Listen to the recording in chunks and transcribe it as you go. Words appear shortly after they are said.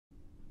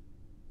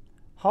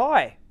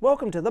Hi,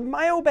 welcome to the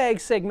mailbag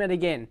segment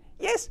again.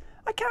 Yes,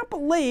 I can't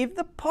believe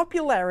the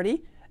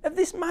popularity of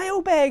this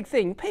mailbag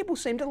thing. People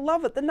seem to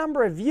love it. The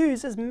number of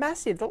views is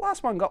massive. The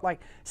last one got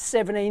like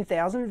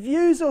 17,000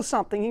 views or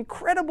something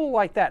incredible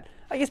like that.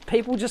 I guess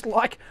people just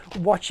like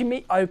watching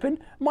me open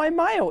my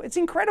mail. It's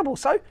incredible.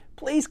 So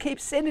please keep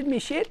sending me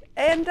shit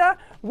and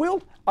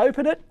we'll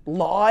open it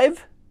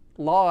live,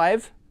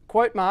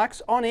 quote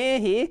marks, on air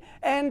here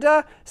and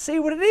see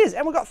what it is.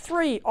 And we've got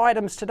 3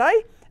 items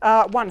today.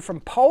 One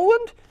from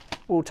Poland,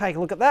 we'll take a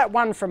look at that.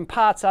 One from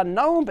parts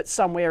unknown, but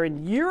somewhere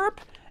in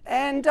Europe.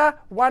 And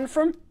one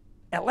from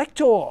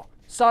Elektor.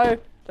 So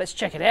let's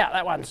check it out.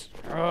 That one's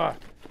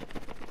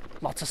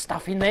lots of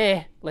stuff in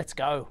there. Let's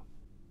go.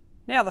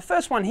 Now the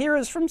first one here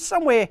is from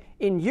somewhere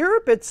in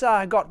Europe. It's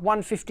got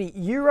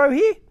 €150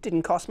 here.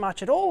 Didn't cost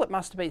much at all. It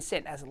must have been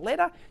sent as a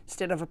letter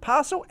instead of a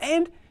parcel.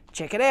 And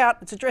check it out.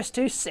 It's addressed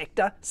to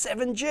Sector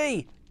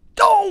 7G.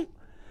 Oh!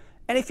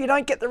 And if you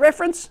don't get the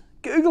reference,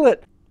 Google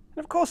it.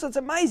 And of course it's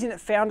amazing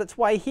it found its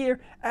way here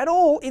at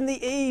all in the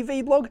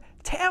EEVblog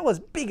towers,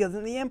 bigger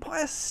than the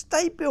Empire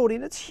State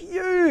Building. It's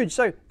huge.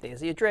 So there's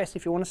the address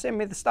if you want to send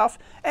me the stuff.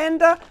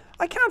 And I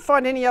can't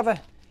find any other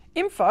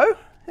info.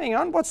 Hang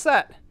on, what's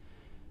that?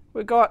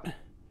 We've got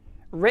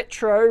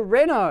Retro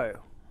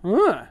Renault,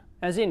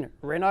 as in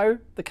Renault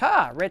the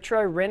car,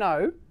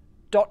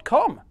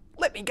 retrorenault.com.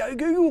 Let me go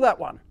Google that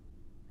one.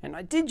 And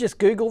I did just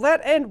Google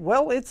that, and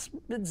well, it's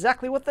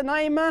exactly what the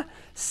name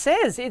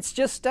says. It's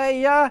just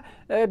a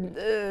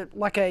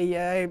like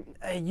a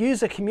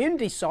user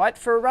community site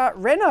for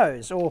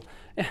Renaults, or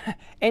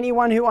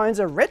anyone who owns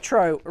a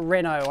retro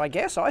Renault, I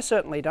guess. I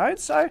certainly don't.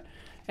 So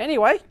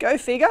anyway, go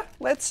figure.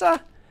 Let's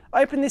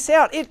open this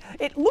out.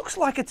 It looks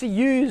like it's a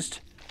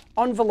used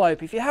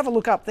envelope. If you have a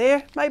look up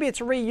there, maybe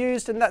it's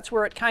reused and that's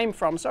where it came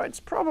from. So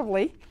it's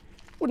probably,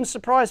 wouldn't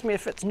surprise me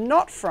if it's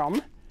not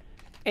from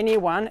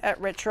anyone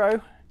at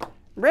Retro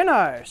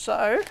Renault.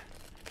 So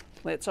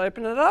let's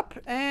open it up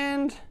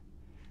and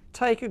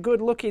take a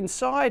good look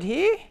inside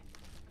here.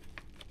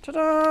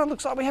 Ta-da!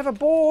 Looks like we have a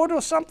board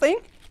or something.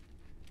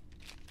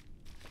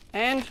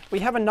 And we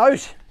have a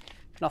note.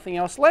 Nothing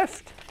else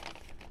left.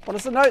 What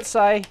does the note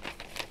say?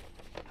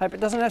 Hope it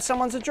doesn't have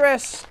someone's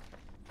address.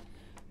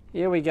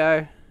 Here we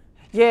go.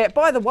 Yeah,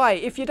 by the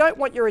way, if you don't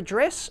want your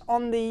address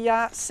on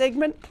the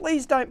segment,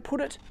 please don't put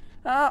it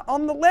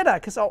on the letter,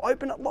 because I'll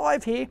open it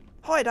live here.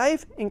 Hi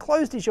Dave,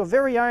 enclosed is your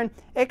very own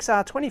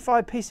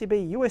XR25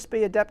 PCB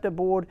USB adapter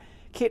board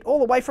kit all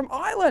the way from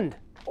Ireland.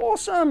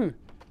 Awesome!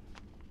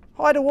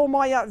 Hi to all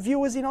my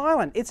viewers in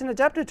Ireland. It's an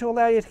adapter to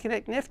allow you to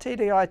connect an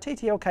FTDI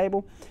TTL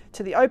cable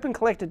to the open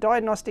collector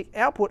diagnostic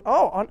output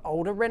on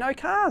older Renault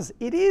cars.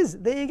 It is,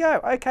 there you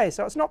go. Okay,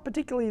 so it's not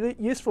particularly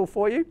useful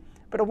for you,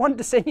 but I wanted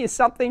to send you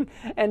something,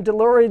 and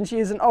DeLoreans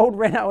use an old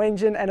Renault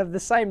engine and of the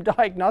same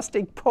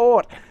diagnostic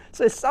port.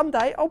 So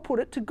someday I'll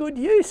put it to good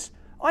use.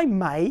 I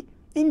may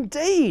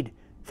indeed.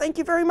 Thank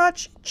you very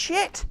much,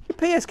 Chet.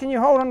 P.S. Can you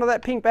hold on to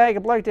that pink bag? A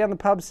bloke down the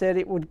pub said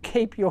it would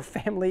keep your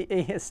family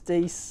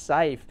ESD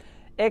safe.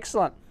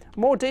 Excellent.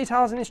 More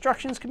details and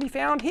instructions can be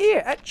found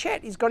here at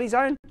Chet. He's got his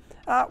own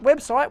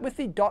website with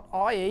the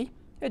 .ie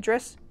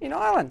address in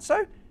Ireland.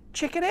 So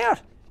check it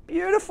out.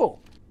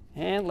 Beautiful.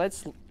 And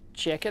let's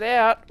check it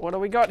out. What do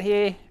we got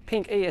here?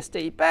 Pink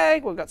ESD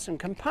bag. We've got some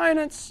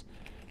components.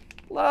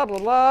 Blah, blah,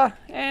 blah.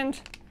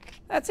 And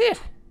that's it.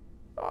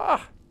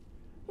 Oh,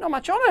 not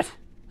much on it.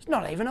 It's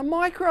not even a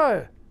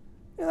micro.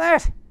 Look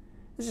at that.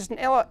 This is an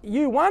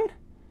U1.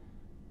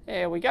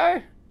 There we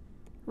go.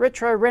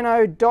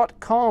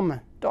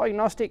 retrorenault.com.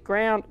 Diagnostic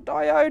ground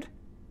diode.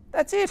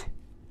 That's it.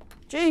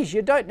 Geez,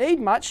 you don't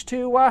need much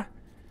to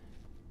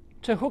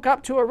hook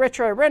up to a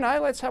Retro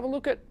Renault. Let's have a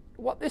look at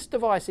what this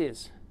device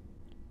is.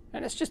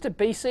 And it's just a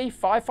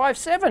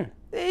BC557.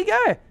 There you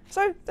go.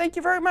 So thank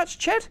you very much,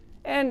 Chet.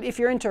 And if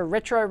you're into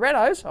retro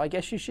Renaults, I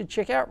guess you should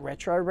check out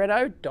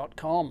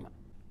retrorenault.com.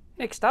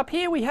 Next up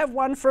here we have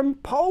one from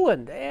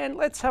Poland, and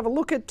let's have a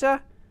look at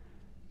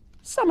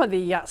some of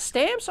the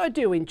stamps. I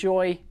do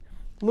enjoy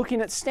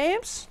looking at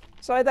stamps.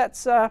 So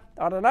that's, I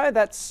don't know,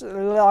 that's,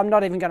 I'm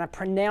not even going to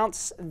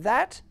pronounce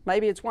that.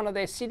 Maybe it's one of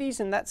their cities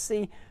and that's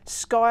the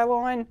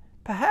skyline,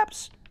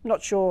 perhaps.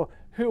 Not sure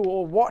who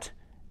or what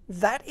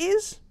that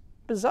is.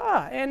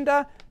 Bizarre. And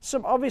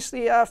some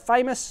obviously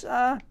famous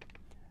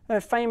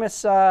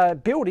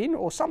building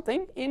or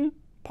something in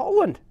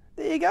Poland.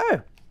 There you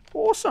go.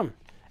 Awesome.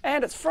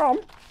 And it's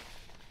from,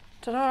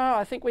 ta-da,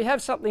 I think we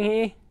have something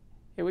here.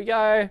 Here we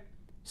go.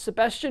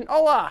 Sebastian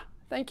Ola.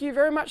 Thank you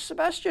very much,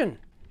 Sebastian.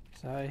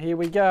 So here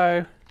we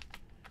go.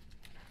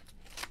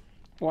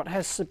 What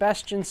has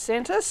Sebastian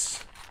sent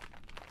us?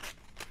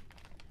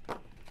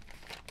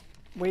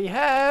 We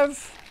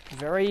have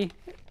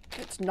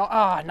it's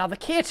not, another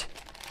kit.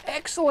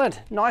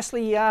 Excellent.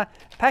 Nicely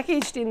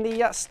packaged in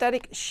the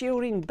static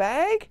shielding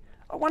bag.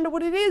 I wonder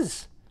what it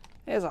is.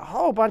 There's a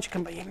whole bunch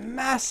of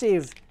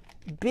massive,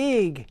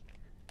 big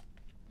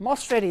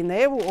MOSFET in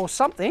there or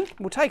something.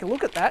 We'll take a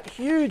look at that.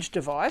 Huge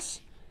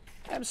device.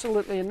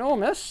 Absolutely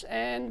enormous.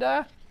 And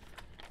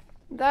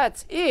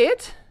that's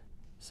it.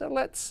 So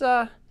let's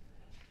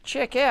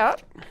check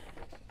out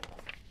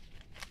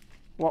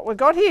what we've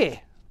got here.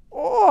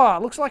 Oh,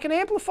 it looks like an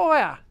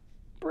amplifier.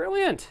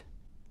 Brilliant.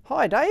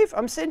 Hi Dave,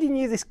 I'm sending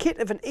you this kit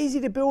of an easy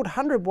to build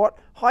 100 watt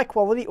high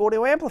quality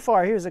audio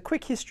amplifier. Here's a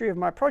quick history of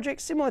my project,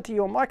 similar to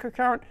your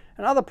microcurrent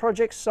and other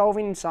projects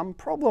solving some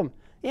problem.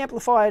 The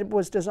amplifier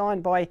was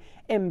designed by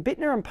M.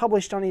 Bittner and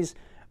published on his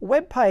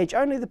webpage.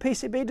 Only the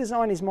PCB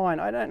design is mine.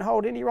 I don't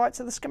hold any rights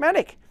to the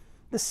schematic.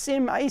 The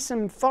SIM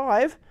ASIM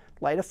 5,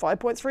 later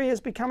 5.3,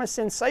 has become a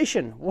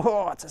sensation.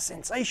 Whoa, it's a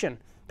sensation.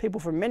 People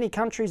from many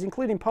countries,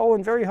 including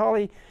Poland, very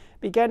highly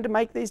began to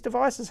make these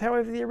devices.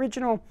 However, the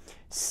original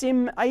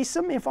SIM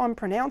ASIM, if I'm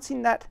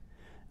pronouncing that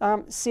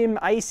SIM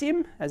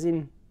ASIM, as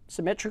in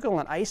symmetrical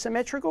and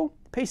asymmetrical,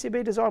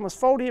 PCB design was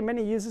faulty and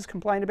many users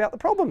complained about the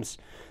problems.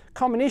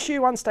 Common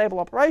issue, unstable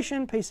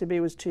operation,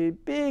 PCB was too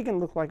big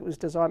and looked like it was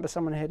designed by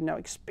someone who had no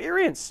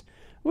experience.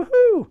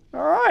 Woohoo!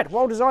 All right,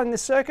 while designing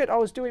this circuit, I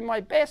was doing my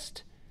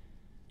best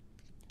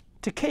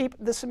to keep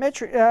the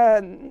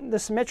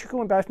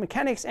symmetrical in both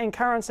mechanics and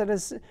currents, that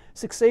has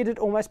succeeded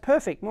almost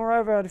perfect.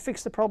 Moreover, I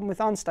fixed the problem with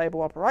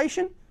unstable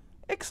operation.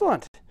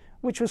 Excellent.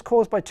 Which was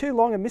caused by too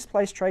long and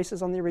misplaced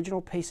traces on the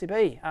original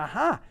PCB.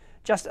 Aha!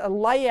 Just a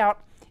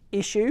layout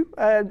issue,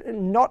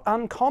 not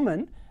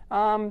uncommon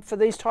for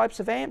these types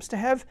of amps to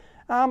have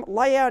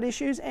layout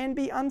issues and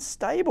be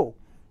unstable.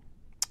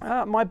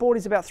 My board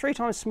is about 3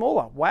 times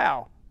smaller.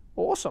 Wow,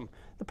 awesome.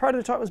 The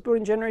prototype was built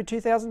in January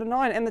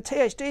 2009 and the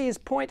THD is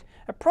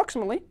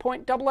approximately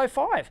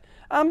 0.005.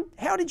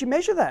 How did you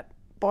measure that,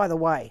 by the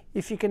way?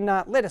 If you can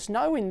let us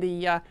know in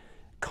the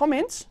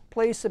comments,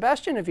 please,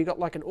 Sebastian, if you've got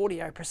like an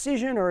audio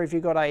precision or if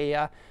you've got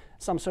a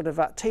some sort of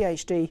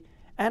THD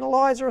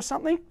analyzer or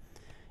something.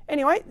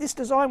 Anyway, this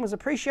design was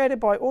appreciated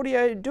by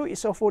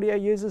do-it-yourself audio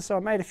users, so I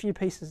made a few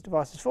pieces of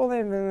devices for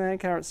them, and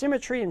current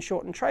symmetry and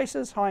shortened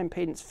traces, high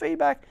impedance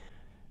feedback.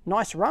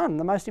 Nice run.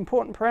 The most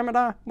important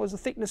parameter was the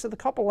thickness of the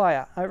copper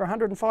layer, over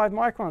 105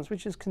 microns,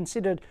 which is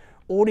considered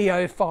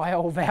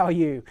audiophile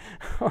value.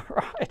 All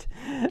right,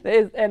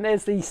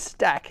 there's the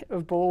stack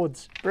of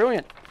boards.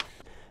 Brilliant.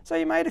 So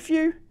you made a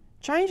few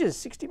changes,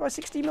 60 by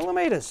 60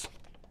 millimeters.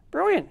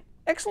 Brilliant.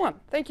 Excellent.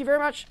 Thank you very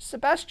much,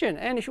 Sebastian.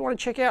 And if you want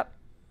to check out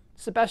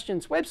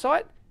Sebastian's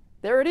website,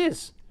 there it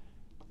is,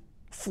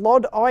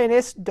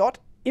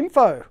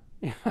 flodins.info,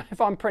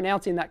 if I'm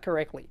pronouncing that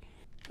correctly.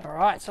 All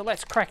right, so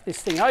let's crack this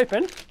thing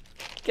open,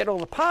 get all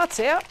the parts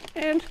out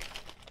and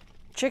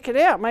check it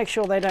out. Make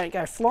sure they don't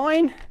go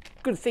flying.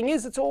 Good thing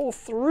is it's all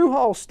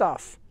through-hole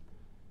stuff,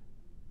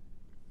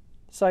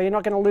 so you're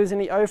not going to lose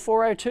any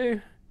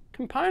 0402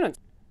 components.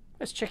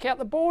 Let's check out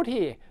the board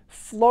here.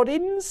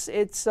 Flodins,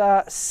 it's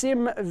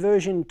SIM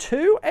version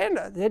 2, and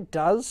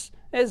there's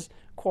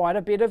quite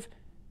a bit of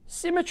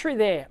symmetry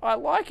there. I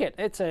like it.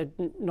 It's a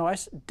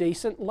nice,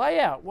 decent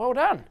layout. Well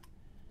done.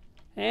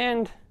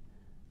 And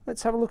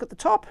let's have a look at the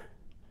top.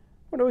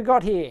 What do we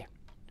got here?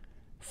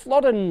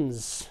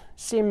 Flodins,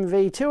 SIM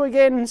V2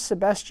 again,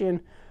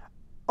 Sebastian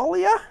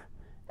Ollier,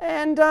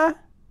 and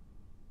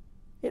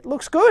it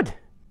looks good.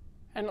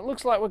 And it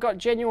looks like we've got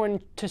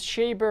genuine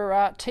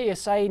Toshiba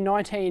TSA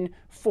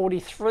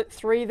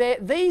 1943 there.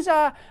 These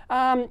are,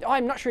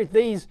 I'm not sure if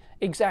these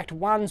exact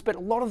ones, but a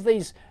lot of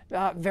these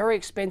very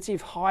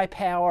expensive high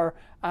power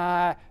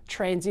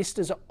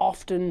transistors are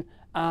often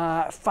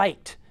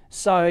faked.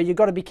 So you've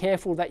got to be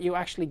careful that you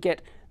actually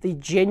get the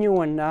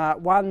genuine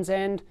ones.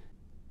 And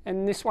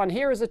this one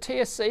here is a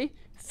TSC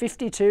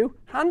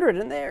 5200,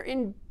 and they're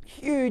in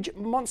huge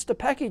monster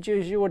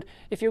packages. You would,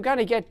 if you're going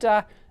to get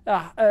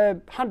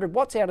 100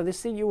 watts out of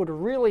this thing, you would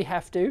really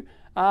have to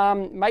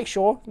make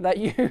sure that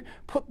you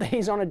put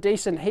these on a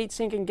decent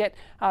heatsink and get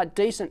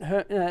decent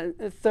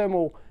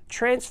thermal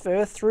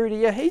transfer through to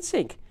your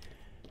heatsink.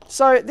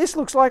 So this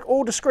looks like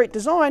all discrete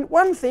design.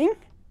 One thing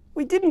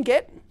we didn't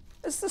get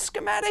is the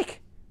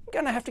schematic. I'm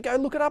going to have to go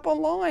look it up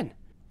online.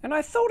 And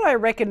I thought I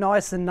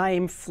recognized the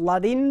name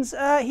Flodins.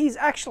 He's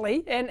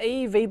actually an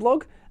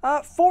EEVblog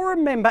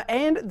forum member,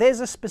 and there's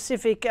a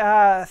specific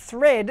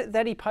thread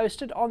that he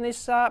posted on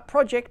this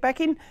project back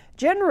in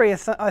January,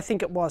 I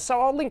think it was.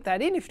 So I'll link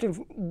that in if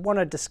you want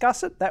to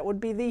discuss it. That would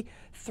be the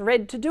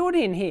thread to do it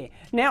in here.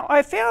 Now,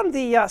 I found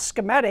the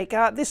schematic.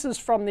 This is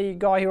from the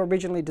guy who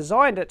originally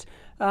designed it,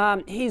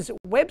 his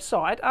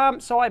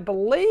website. So I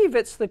believe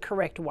it's the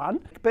correct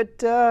one,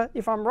 but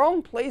if I'm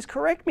wrong, please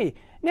correct me.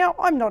 Now,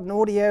 I'm not an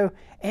audio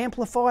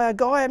amplifier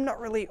guy. I'm not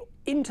really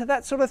into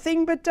that sort of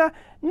thing, but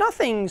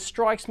nothing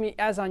strikes me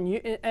as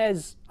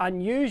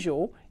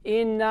unusual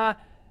in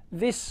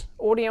this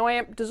audio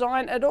amp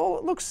design at all.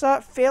 It looks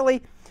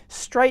fairly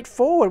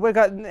straightforward. We've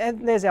got,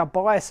 and there's our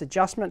bias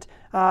adjustment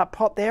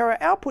pot there, our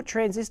output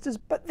transistors,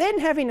 but then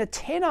having a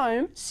 10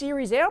 ohm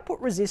series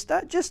output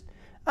resistor just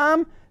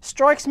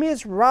strikes me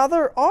as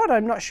rather odd.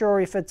 I'm not sure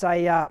if it's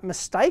a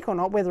mistake or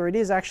not, whether it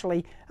is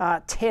actually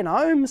 10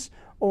 ohms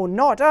or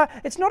not.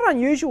 It's not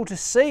unusual to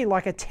see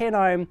like a 10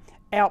 ohm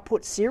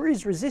output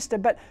series resistor,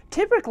 but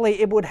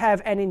typically it would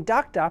have an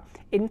inductor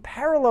in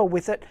parallel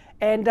with it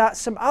and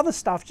some other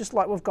stuff, just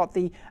like we've got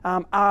the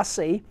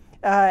RC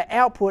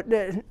output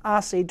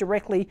RC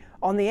directly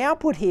on the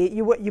output here,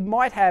 you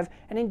might have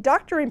an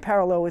inductor in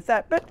parallel with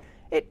that, but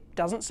it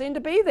doesn't seem to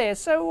be there.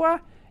 So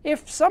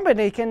if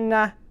somebody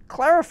can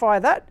clarify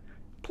that,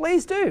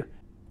 please do.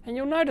 And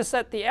you'll notice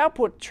that the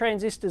output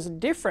transistors are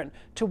different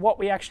to what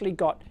we actually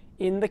got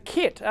in the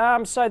kit.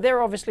 So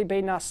they're obviously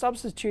been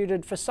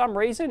substituted for some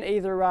reason,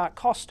 either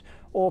cost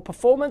or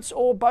performance,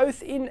 or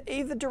both in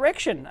either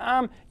direction.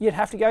 You'd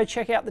have to go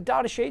check out the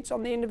data sheets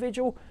on the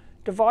individual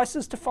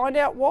devices to find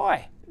out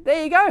why.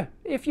 There you go.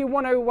 If you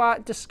want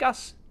to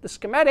discuss the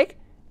schematic,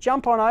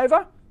 jump on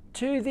over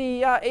to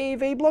the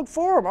EEVblog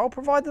forum. I'll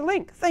provide the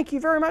link. Thank you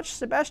very much,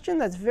 Sebastian.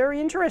 That's very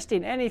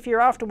interesting. And if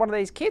you're after one of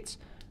these kits,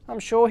 I'm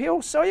sure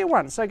he'll sell you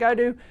one. So go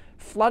to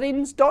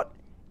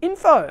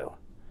floodins.info.